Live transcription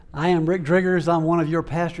I am Rick Driggers. I'm one of your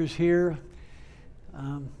pastors here.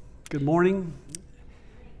 Good morning.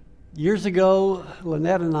 Years ago,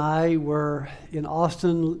 Lynette and I were in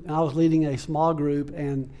Austin. I was leading a small group,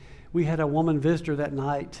 and we had a woman visitor that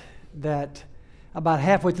night that about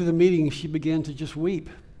halfway through the meeting, she began to just weep.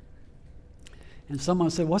 And someone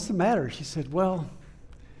said, "What's the matter?" She said, "Well,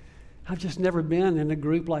 I've just never been in a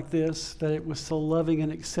group like this, that it was so loving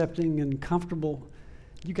and accepting and comfortable.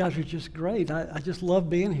 You guys are just great. I just love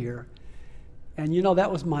being here." And you know,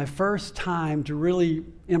 that was my first time to really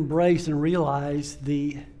embrace and realize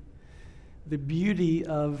the beauty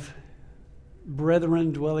of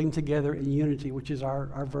brethren dwelling together in unity, which is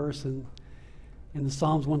our verse in the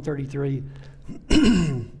Psalms 133.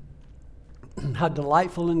 How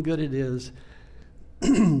delightful and good it is.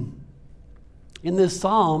 In this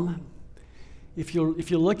psalm, if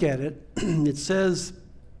you look at it, it says,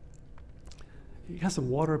 you got some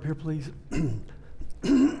water up here, please?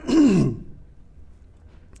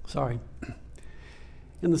 Sorry.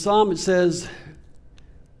 In the psalm, it says,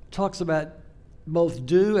 talks about both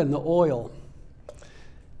dew and the oil,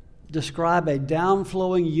 describe a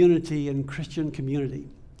downflowing unity in Christian community.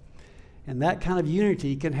 And that kind of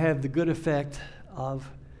unity can have the good effect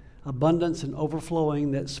of abundance and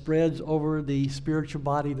overflowing that spreads over the spiritual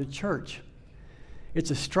body of the church.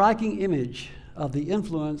 It's a striking image of the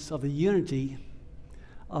influence of the unity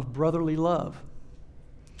of brotherly love.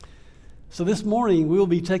 So this morning we will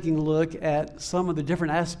be taking a look at some of the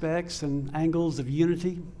different aspects and angles of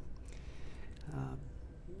unity,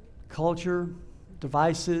 culture,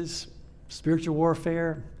 devices, spiritual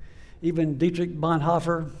warfare, even Dietrich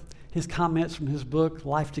Bonhoeffer, his comments from his book,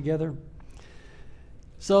 Life Together.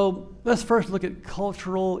 So let's first look at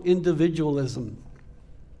cultural individualism.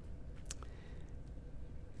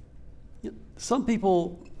 Some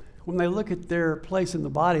people, when they look at their place in the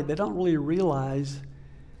body, they don't really realize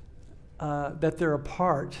that they're a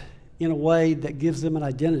part in a way that gives them an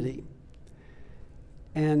identity.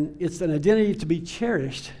 And it's an identity to be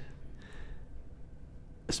cherished,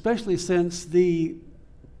 especially since the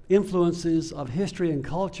influences of history and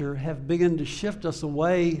culture have begun to shift us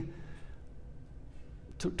away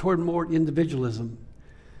toward more individualism.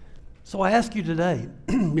 So I ask you today,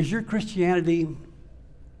 is your Christianity,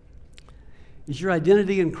 is your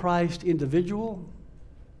identity in Christ individual,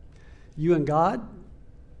 you and God?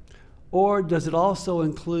 Or does it also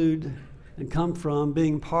include and come from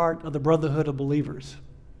being part of the brotherhood of believers?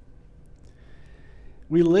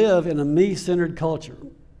 We live in a me-centered culture.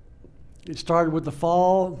 It started with the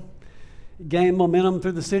fall, it gained momentum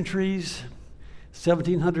through the centuries.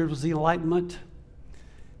 1700 was the Enlightenment.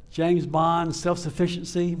 James Bond,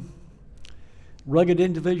 self-sufficiency, rugged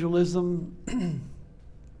individualism,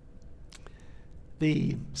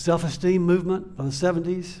 the self-esteem movement of the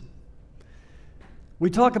 70s. We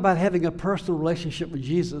talk about having a personal relationship with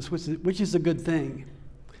Jesus, which is a good thing.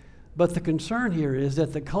 But the concern here is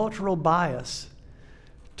that the cultural bias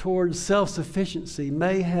towards self-sufficiency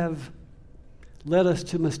may have led us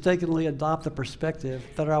to mistakenly adopt the perspective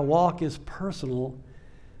that our walk is personal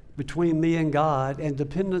between me and God, and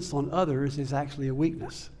dependence on others is actually a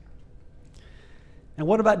weakness. And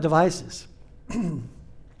what about devices?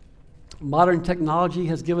 Modern technology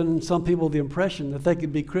has given some people the impression that they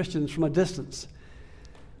could be Christians from a distance.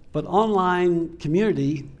 But online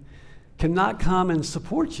community cannot come and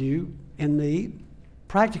support you and me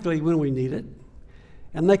practically when we need it,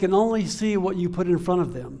 and they can only see what you put in front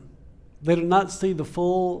of them. They do not see the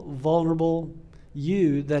full, vulnerable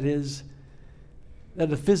you that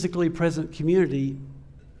a physically present community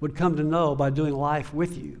would come to know by doing life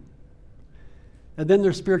with you. And then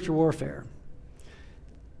there's spiritual warfare.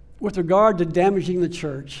 With regard to damaging the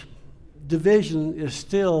church, division is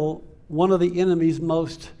still one of the enemy's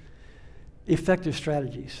most effective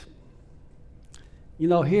strategies. You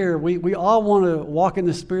know, here, we all want to walk in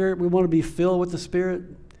the Spirit. We want to be filled with the Spirit.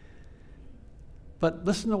 But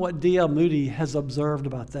listen to what D.L. Moody has observed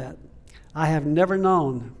about that. I have never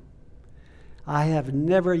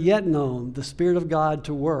yet known the Spirit of God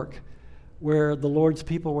to work where the Lord's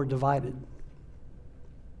people were divided.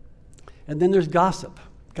 And then there's gossip.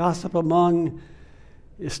 Gossip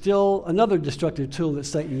is still another destructive tool that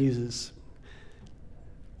Satan uses.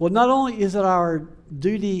 Well, not only is it our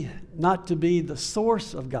duty not to be the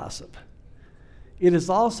source of gossip, it is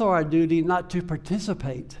also our duty not to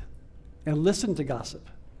participate and listen to gossip.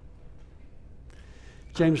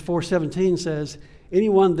 James 4:17 says,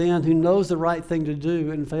 "Anyone then who knows the right thing to do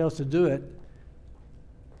and fails to do it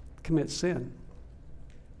commits sin."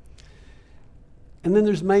 And then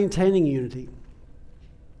there's maintaining unity.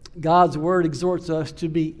 God's word exhorts us to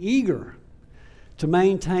be eager to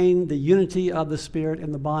maintain the unity of the Spirit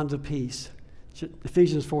and the bonds of peace.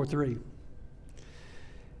 Ephesians 4:3.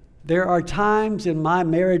 There are times in my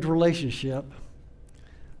marriage relationship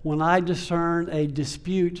when I discern a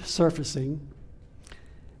dispute surfacing,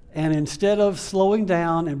 and instead of slowing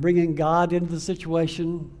down and bringing God into the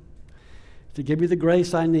situation to give me the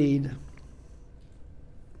grace I need,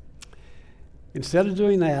 instead of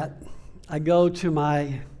doing that, I go to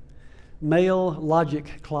my male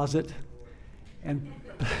logic closet and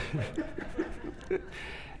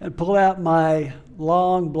and pull out my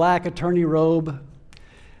long black attorney robe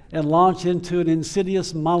and launch into an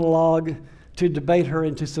insidious monologue to debate her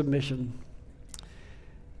into submission,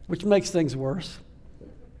 which makes things worse.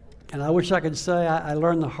 And I wish I could say I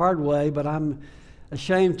learned the hard way, but I'm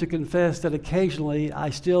ashamed to confess that occasionally I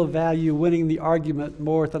still value winning the argument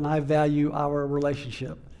more than I value our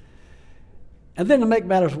relationship. And then to make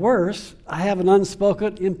matters worse, I have an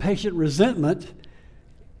unspoken, impatient resentment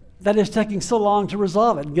that is taking so long to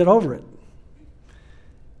resolve it and get over it.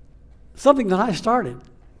 Something that I started.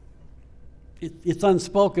 It's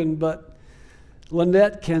unspoken, but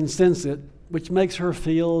Lynette can sense it, which makes her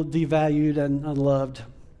feel devalued and unloved.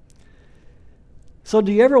 So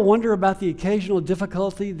do you ever wonder about the occasional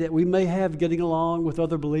difficulty that we may have getting along with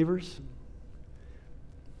other believers?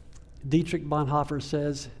 Dietrich Bonhoeffer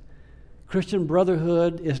says, Christian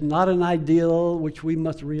brotherhood is not an ideal which we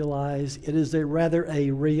must realize. It is rather a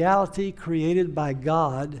reality created by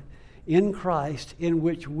God in Christ in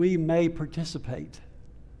which we may participate.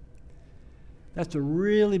 That's a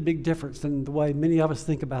really big difference than the way many of us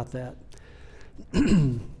think about that.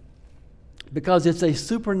 Because it's a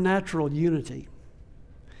supernatural unity.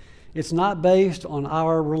 It's not based on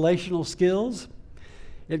our relational skills.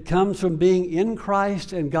 It comes from being in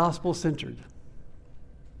Christ and gospel-centered.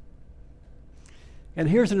 And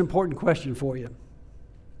here's an important question for you.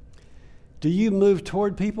 Do you move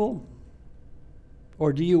toward people,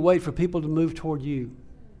 or do you wait for people to move toward you?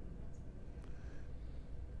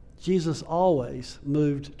 Jesus always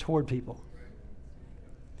moved toward people.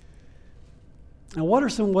 Now, what are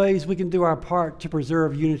some ways we can do our part to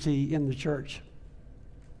preserve unity in the church?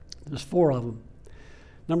 There's 4 of them.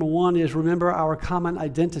 Number 1 is remember our common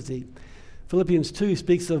identity. Philippians 2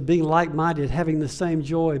 speaks of being like-minded, having the same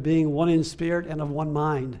joy, being one in spirit and of one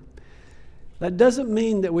mind. That doesn't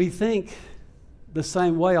mean that we think the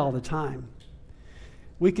same way all the time.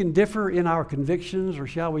 We can differ in our convictions, or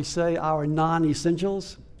shall we say our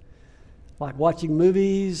non-essentials, like watching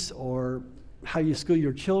movies or how you school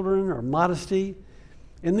your children or modesty.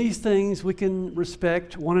 In these things, we can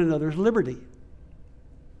respect one another's liberty.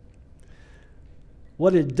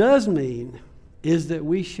 What it does mean is that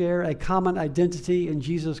we share a common identity in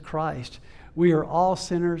Jesus Christ. We are all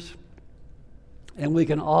sinners, and we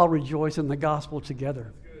can all rejoice in the gospel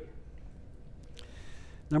together.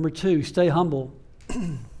 Number 2, stay humble.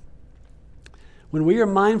 When we are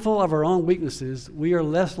mindful of our own weaknesses, we are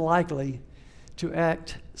less likely to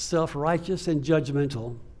act self-righteous and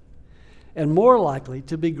judgmental, and more likely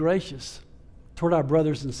to be gracious toward our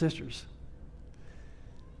brothers and sisters.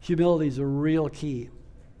 Humility is a real key.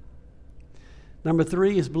 Number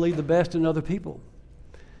 3 is believe the best in other people.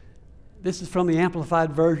 This is from the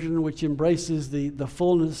Amplified Version, which embraces the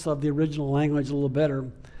fullness of the original language a little better.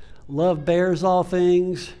 Love bears all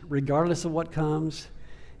things, regardless of what comes.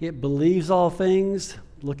 It believes all things,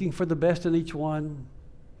 looking for the best in each one.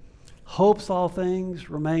 Hopes all things,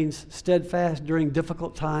 remains steadfast during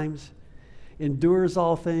difficult times, endures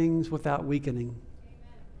all things without weakening.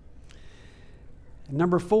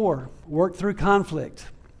 Number 4, work through conflict.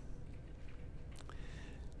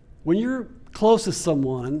 When you're close to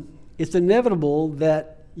someone, it's inevitable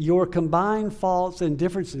that your combined faults and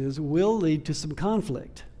differences will lead to some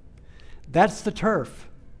conflict. That's the turf.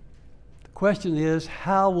 The question is,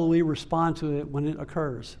 how will we respond to it when it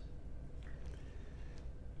occurs?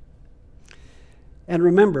 And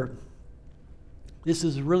remember, this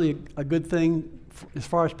is really a good thing as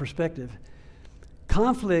far as perspective.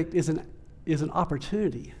 Conflict is an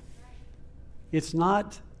opportunity. It's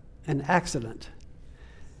not an accident.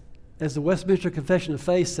 As the Westminster Confession of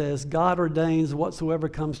Faith says, God ordains whatsoever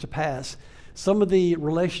comes to pass. Some of the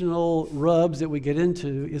relational rubs that we get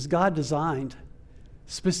into is God designed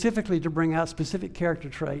specifically to bring out specific character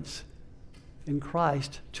traits in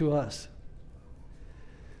Christ to us.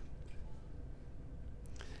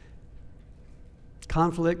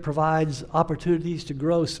 Conflict provides opportunities to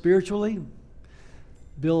grow spiritually,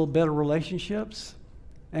 build better relationships,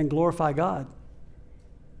 and glorify God.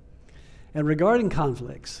 And regarding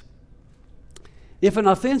conflicts, if an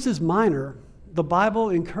offense is minor, the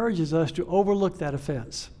Bible encourages us to overlook that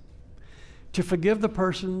offense, to forgive the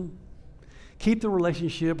person, keep the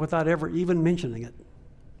relationship without ever even mentioning it.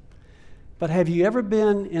 But have you ever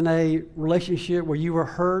been in a relationship where you were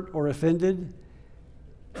hurt or offended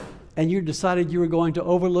and you decided you were going to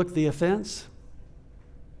overlook the offense?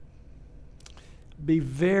 Be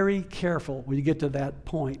very careful when you get to that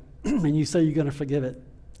point and you say you're going to forgive it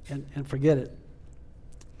and forget it,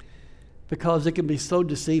 because it can be so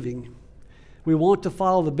deceiving. We want to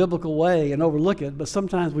follow the biblical way and overlook it, but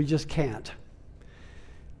sometimes we just can't.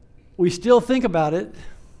 We still think about it,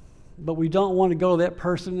 but we don't want to go to that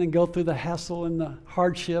person and go through the hassle and the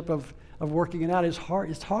hardship of working it out. It's hard.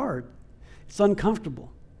 It's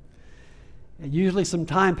uncomfortable. And usually some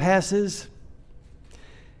time passes,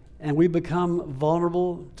 and we become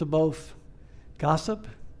vulnerable to both gossip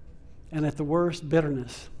and, at the worst,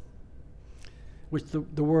 bitterness, which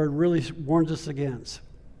the word really warns us against.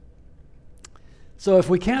 So if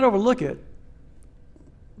we can't overlook it,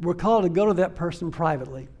 we're called to go to that person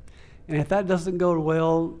privately. And if that doesn't go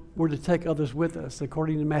well, we're to take others with us,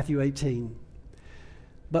 according to Matthew 18.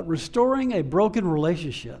 But restoring a broken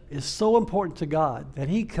relationship is so important to God that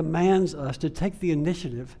He commands us to take the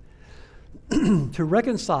initiative to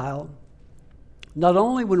reconcile, not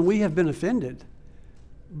only when we have been offended,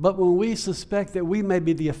 but when we suspect that we may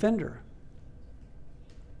be the offender.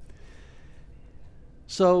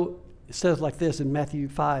 So it says like this in Matthew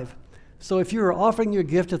 5. So if you are offering your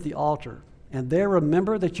gift at the altar, and there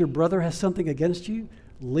remember that your brother has something against you,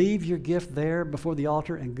 leave your gift there before the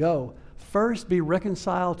altar and go. First be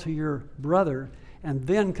reconciled to your brother, and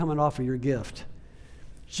then come and offer your gift.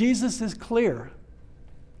 Jesus is clear.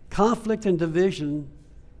 Conflict and division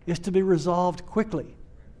is to be resolved quickly.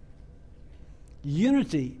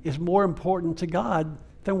 Unity is more important to God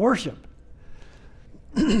than worship.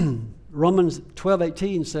 Romans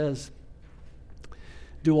 12:18 says,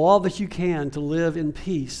 do all that you can to live in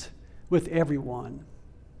peace with everyone.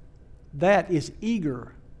 That is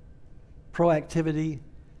eager proactivity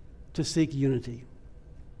to seek unity.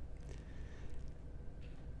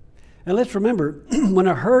 And let's remember, when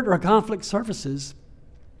a hurt or a conflict surfaces,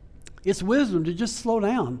 it's wisdom to just slow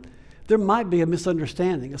down. There might be a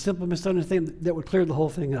misunderstanding, a simple misunderstanding that would clear the whole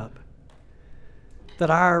thing up. That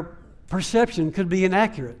our perception could be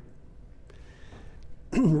inaccurate.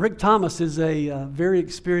 Rick Thomas is a very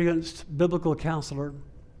experienced biblical counselor.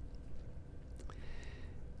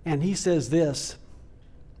 And he says this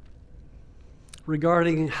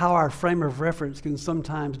regarding how our frame of reference can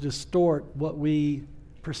sometimes distort what we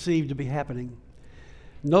perceive to be happening.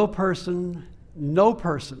 No person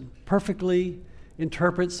perfectly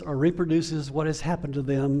interprets or reproduces what has happened to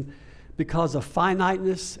them because of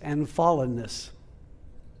finiteness and fallenness.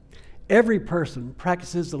 Every person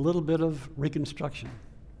practices a little bit of reconstruction.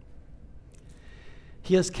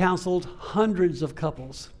 He has counseled hundreds of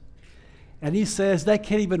couples, and he says they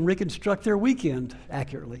can't even reconstruct their weekend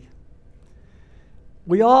accurately.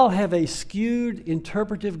 We all have a skewed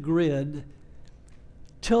interpretive grid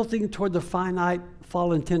tilting toward the finite,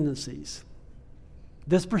 fallen tendencies.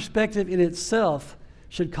 This perspective in itself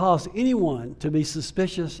should cause anyone to be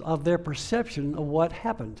suspicious of their perception of what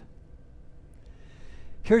happened.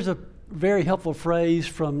 Here's a very helpful phrase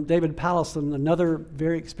from David Pallison, another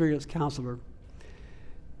very experienced counselor.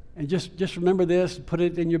 And just remember this, put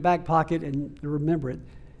it in your back pocket and remember it.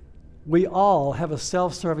 We all have a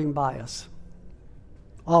self-serving bias.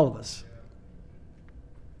 All of us.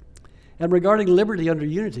 And regarding liberty under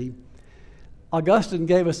unity, Augustine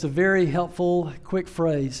gave us a very helpful, quick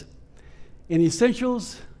phrase. In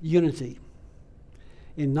essentials, unity.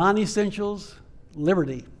 In non-essentials,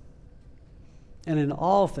 liberty. And in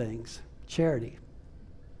all things, charity.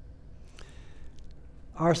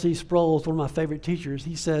 R.C. Sproul is one of my favorite teachers.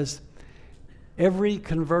 He says, every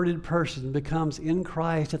converted person becomes in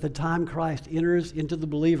Christ at the time Christ enters into the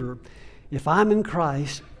believer. If I'm in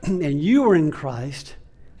Christ and you are in Christ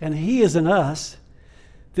and He is in us,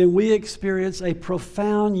 then we experience a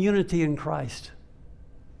profound unity in Christ.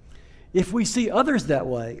 If we see others that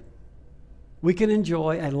way, we can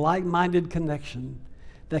enjoy a like-minded connection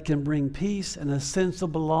that can bring peace and a sense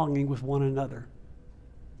of belonging with one another.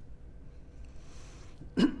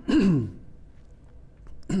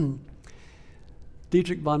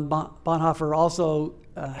 Dietrich Bonhoeffer also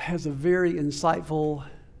has a very insightful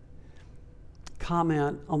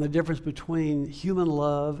comment on the difference between human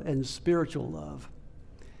love and spiritual love.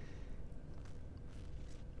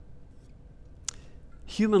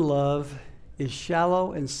 Human love is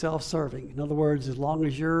shallow and self-serving. In other words, as long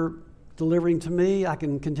as you're delivering to me, I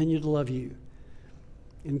can continue to love you.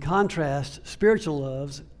 In contrast, spiritual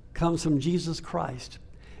love comes from Jesus Christ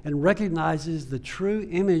and recognizes the true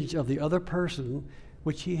image of the other person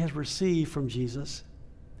which he has received from Jesus,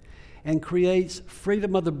 and creates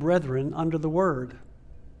freedom of the brethren under the word.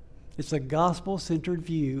 It's a gospel-centered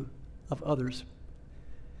view of others.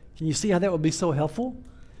 Can you see how that would be so helpful?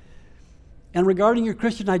 And regarding your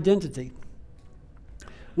Christian identity,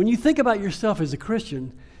 when you think about yourself as a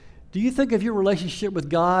Christian, do you think of your relationship with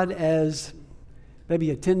God as maybe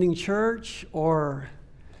attending church or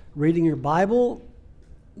reading your Bible,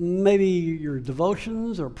 maybe your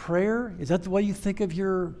devotions or prayer? Is that the way you think of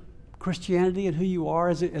your Christianity and who you are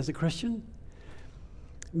as a Christian?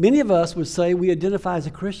 Many of us would say we identify as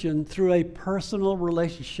a Christian through a personal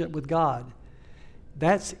relationship with God.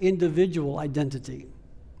 That's individual identity.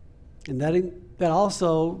 And that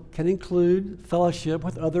also can include fellowship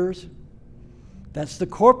with others. That's the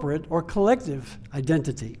corporate or collective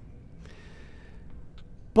identity.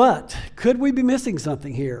 But could we be missing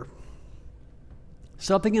something here?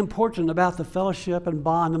 Something important about the fellowship and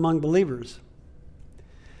bond among believers.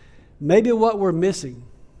 Maybe what we're missing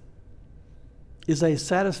is a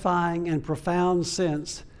satisfying and profound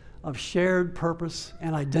sense of shared purpose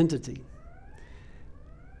and identity.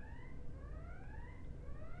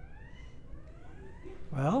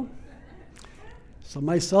 Well,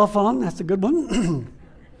 somebody's cell phone, that's a good one.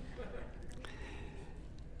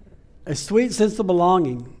 A sweet sense of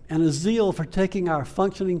belonging and a zeal for taking our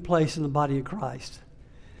functioning place in the body of Christ.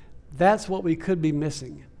 That's what we could be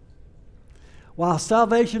missing. While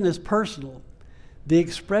salvation is personal, the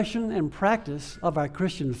expression and practice of our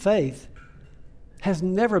Christian faith has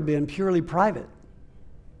never been purely private.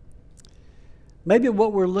 Maybe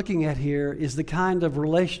what we're looking at here is the kind of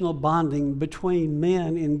relational bonding between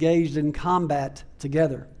men engaged in combat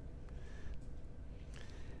together.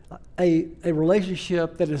 A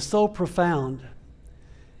relationship that is so profound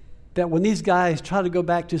that when these guys try to go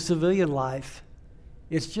back to civilian life,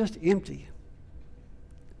 it's just empty.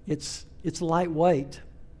 It's lightweight.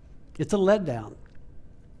 It's a letdown.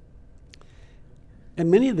 And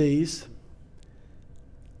many of those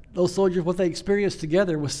soldiers, what they experienced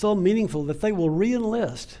together was so meaningful that they will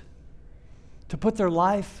re-enlist to put their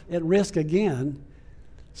life at risk again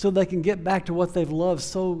so they can get back to what they've loved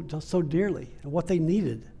so dearly and what they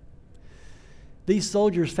needed. These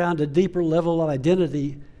soldiers found a deeper level of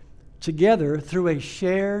identity together through a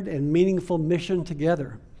shared and meaningful mission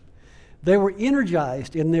together. They were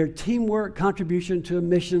energized in their teamwork contribution to a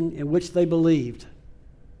mission in which they believed.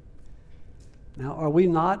 Now, are we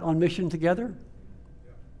not on mission together?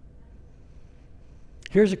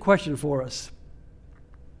 Here's a question for us.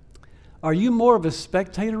 Are you more of a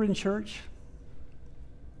spectator in church?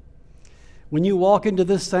 When you walk into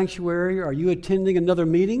this sanctuary, are you attending another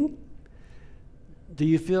meeting? Do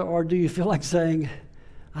you feel like saying,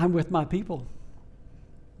 I'm with my people,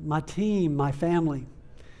 my team, my family.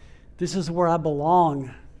 This is where I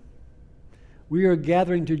belong. We are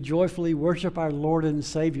gathering to joyfully worship our Lord and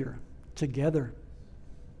Savior together.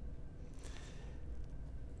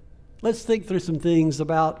 Let's think through some things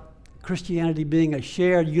about Christianity being a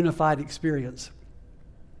shared, unified experience.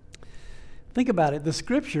 Think about it. The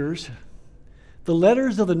Scriptures, the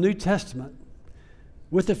letters of the New Testament,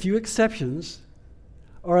 with a few exceptions,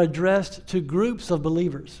 are addressed to groups of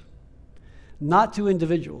believers, not to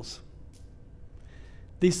individuals.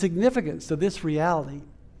 The significance of this reality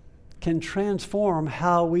can transform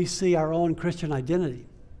how we see our own Christian identity.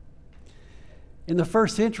 In the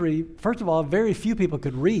first century, first of all, very few people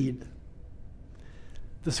could read.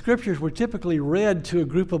 The Scriptures were typically read to a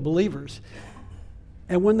group of believers.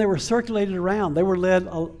 And when they were circulated around, they were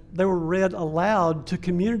read aloud to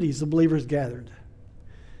communities of believers gathered.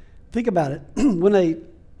 Think about it.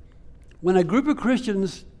 When a group of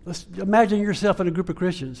Christians, let's imagine yourself in a group of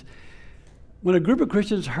Christians. When a group of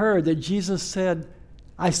Christians heard that Jesus said,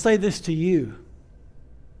 I say this to you,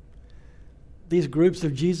 these groups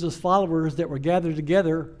of Jesus followers that were gathered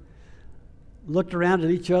together looked around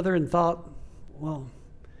at each other and thought, well,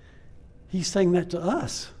 he's saying that to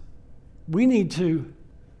us. We need to,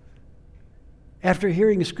 after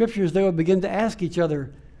hearing the Scriptures, they would begin to ask each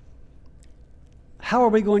other, how are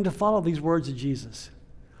we going to follow these words of Jesus?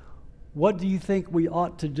 What do you think we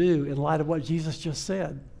ought to do in light of what Jesus just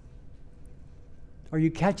said? Are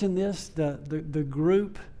you catching this? The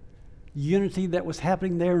group unity that was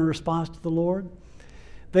happening there in response to the Lord?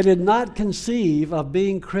 They did not conceive of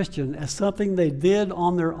being Christian as something they did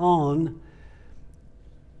on their own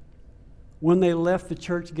when they left the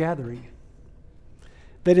church gathering.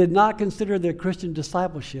 They did not consider their Christian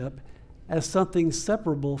discipleship as something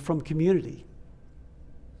separable from community.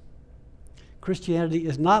 Christianity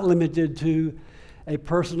is not limited to a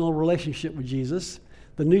personal relationship with Jesus.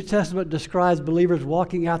 The New Testament describes believers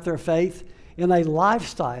walking out their faith in a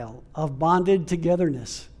lifestyle of bonded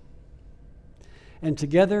togetherness. And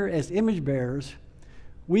together as image bearers,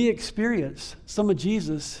 we experience some of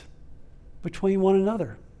Jesus between one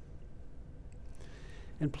another.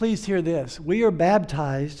 And please hear this. We are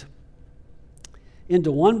baptized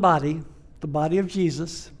into one body, the body of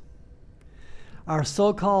Jesus. Our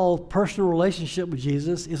so-called personal relationship with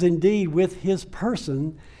Jesus is indeed with his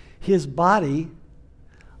person, his body,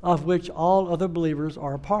 of which all other believers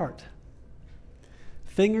are a part.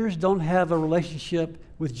 Fingers don't have a relationship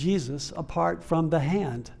with Jesus apart from the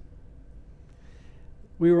hand.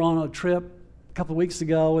 We were on a trip a couple of weeks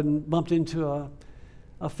ago and bumped into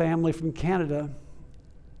a family from Canada,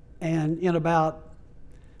 and in about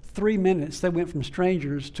 3 minutes they went from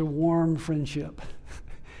strangers to warm friendship.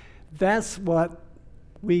 That's what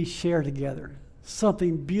we share together,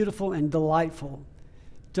 something beautiful and delightful.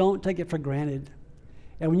 Don't take it for granted.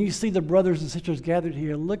 And when you see the brothers and sisters gathered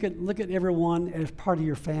here, look at everyone as part of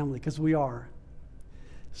your family, because we are.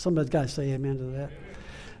 Somebody's got to say amen to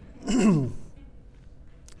that.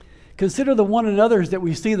 Consider the one another's that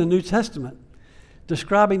we see in the New Testament,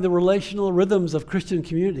 describing the relational rhythms of Christian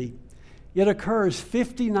community. It occurs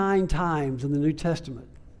 59 times in the New Testament.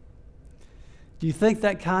 Do you think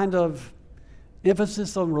that kind of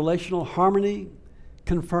emphasis on relational harmony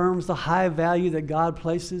confirms the high value that God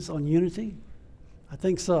places on unity? I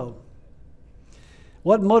think so.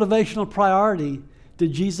 What motivational priority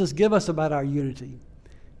did Jesus give us about our unity?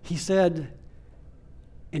 He said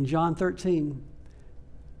in John 13,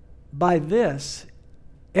 "By this,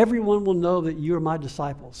 everyone will know that you are my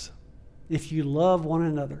disciples, if you love one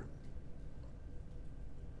another."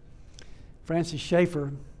 Francis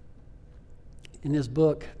Schaeffer, in his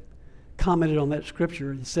book, commented on that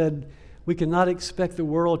scripture. He said, "We cannot expect the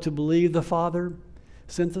world to believe the Father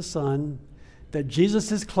sent the Son, that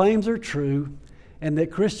Jesus' claims are true, and that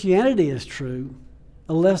Christianity is true,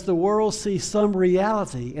 unless the world sees some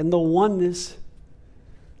reality in the oneness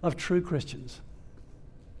of true Christians."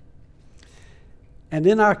 And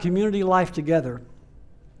in our community life together,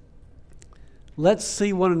 let's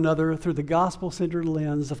see one another through the gospel-centered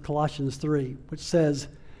lens of Colossians 3, which says,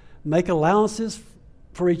 "Make allowances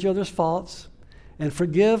for each other's faults and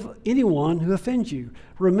forgive anyone who offends you.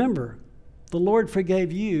 Remember, the Lord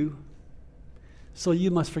forgave you, so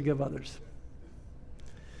you must forgive others."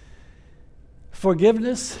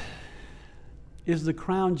 Forgiveness is the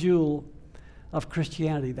crown jewel of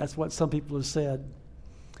Christianity. That's what some people have said.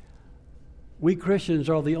 We Christians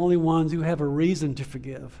are the only ones who have a reason to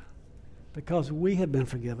forgive because we have been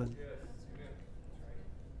forgiven.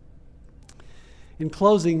 In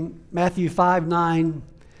closing, Matthew 5:9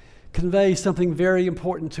 conveys something very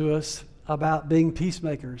important to us about being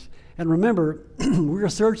peacemakers. And remember, we're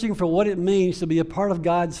searching for what it means to be a part of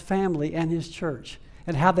God's family and his church,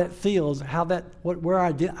 and how that feels, where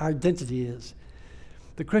our identity is.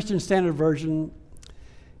 The Christian Standard Version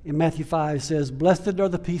in Matthew 5 says, "Blessed are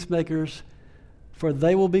the peacemakers, for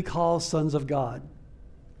they will be called sons of God."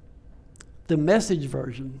 The Message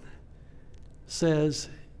Version says,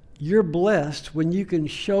 "You're blessed when you can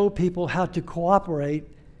show people how to cooperate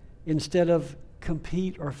instead of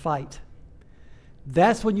compete or fight.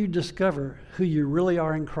 That's when you discover who you really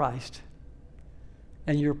are in Christ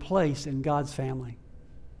and your place in God's family."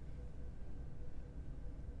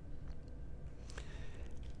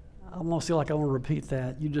 I almost feel like I want to repeat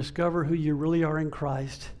that. You discover who you really are in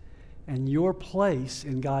Christ and your place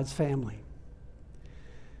in God's family.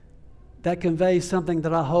 That conveys something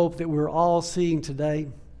that I hope that we're all seeing today,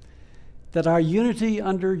 that our unity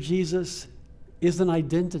under Jesus is an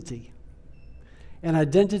identity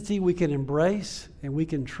we can embrace and we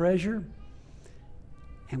can treasure,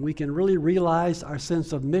 and we can really realize our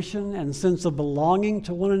sense of mission and sense of belonging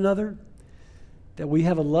to one another, that we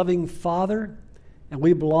have a loving Father and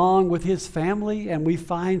we belong with his family, and we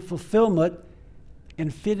find fulfillment in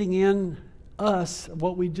fitting in us,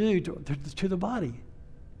 what we do to the body.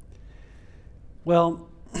 Well,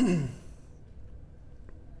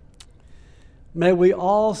 may we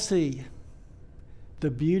all see the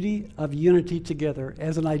beauty of unity together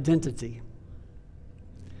as an identity,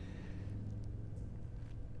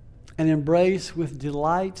 and embrace with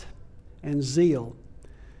delight and zeal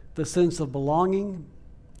the sense of belonging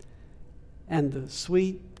and the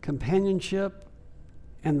sweet companionship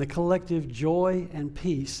and the collective joy and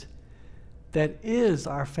peace that is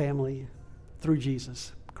our family through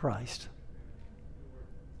Jesus Christ.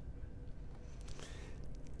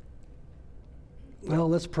 Well,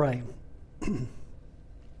 let's pray.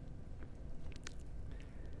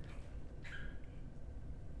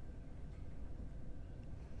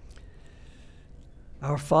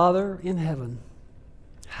 Our Father in heaven,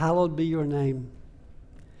 hallowed be your name.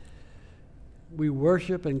 We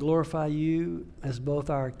worship and glorify you as both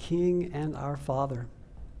our King and our Father.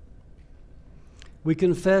 We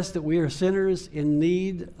confess that we are sinners in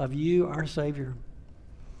need of you, our Savior.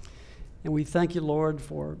 And we thank you, Lord,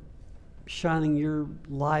 for shining your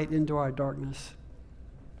light into our darkness.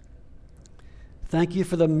 Thank you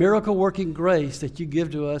for the miracle-working grace that you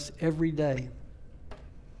give to us every day.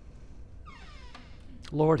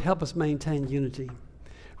 Lord, help us maintain unity.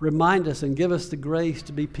 Remind us and give us the grace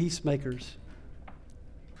to be peacemakers.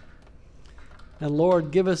 And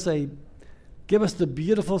Lord, give us the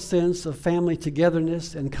beautiful sense of family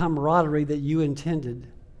togetherness and camaraderie that you intended.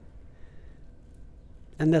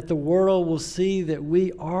 And that the world will see that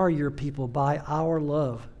we are your people by our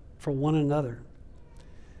love for one another.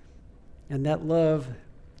 And that love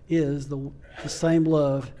is the same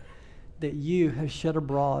love that you have shed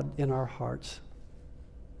abroad in our hearts.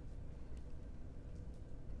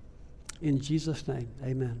 In Jesus' name,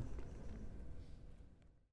 amen.